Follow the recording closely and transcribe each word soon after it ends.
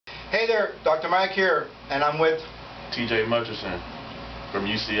Hey there, Dr. Mike here, and I'm with TJ Mutcherson from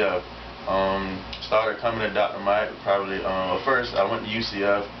UCF. Started coming to Dr. Mike probably, first I went to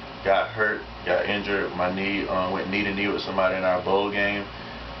UCF, got hurt, got injured, my knee, went knee to knee with somebody in our bowl game.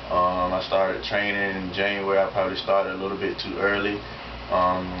 I started training in January. I probably started a little bit too early.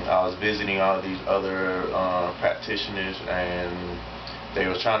 I was visiting all these other practitioners, and they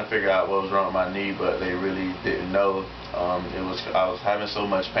was trying to figure out what was wrong with my knee, but they really didn't know. I was having so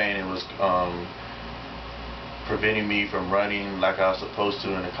much pain, it was preventing me from running like I was supposed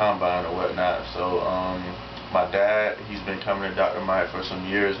to in the combine or whatnot. So my dad, he's been coming to Dr. Mike for some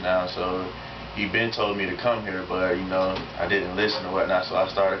years now, so he been told me to come here, but you know, I didn't listen or whatnot, so I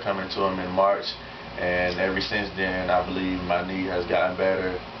started coming to him in March, and ever since then I believe my knee has gotten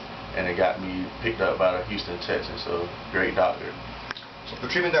better, and it got me picked up by the Houston Texans. So great doctor. So the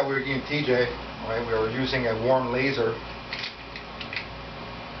treatment that we were giving TJ, right, we were using a warm laser.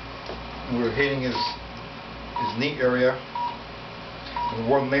 We were hitting his knee area. And the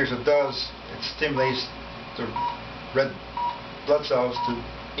warm laser does, it stimulates the red blood cells to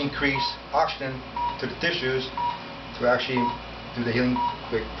increase oxygen to the tissues to actually do the healing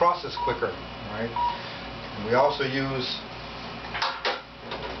process quicker, right? And we also use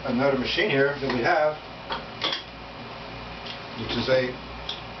another machine here that we have, which is a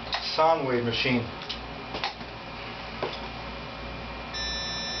sound wave machine.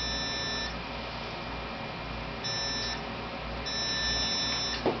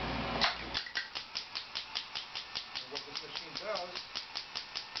 And what this machine does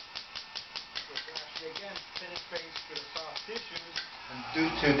is actually again penetrates to the soft tissues, and due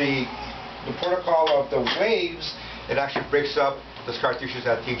to the protocol of the waves, it actually breaks up the scar tissues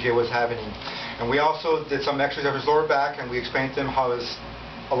that TJ was having. And we also did some x-rays of his lower back, and we explained to him how his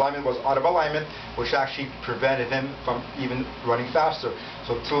alignment was out of alignment, which actually prevented him from even running faster.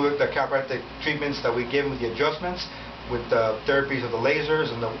 So through the chiropractic treatments that we gave him with the adjustments, with the therapies of the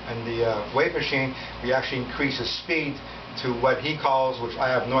lasers and the wave machine, we actually increased his speed to what he calls, which I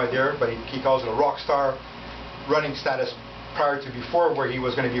have no idea, but he calls it a rock star running status prior to before, where he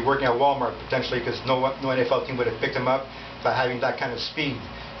was going to be working at Walmart potentially, because no NFL team would have picked him up by having that kind of speed.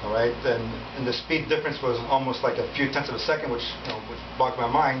 All right, and the speed difference was almost like a few tenths of a second, which which bogged my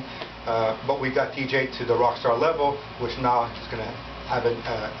mind. But we got TJ to the rock star level, which now he's going to have a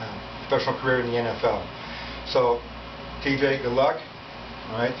professional career in the NFL. So, TJ, good luck.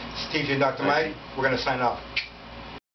 All right, it's TJ and Dr. Mike. We're going to sign off.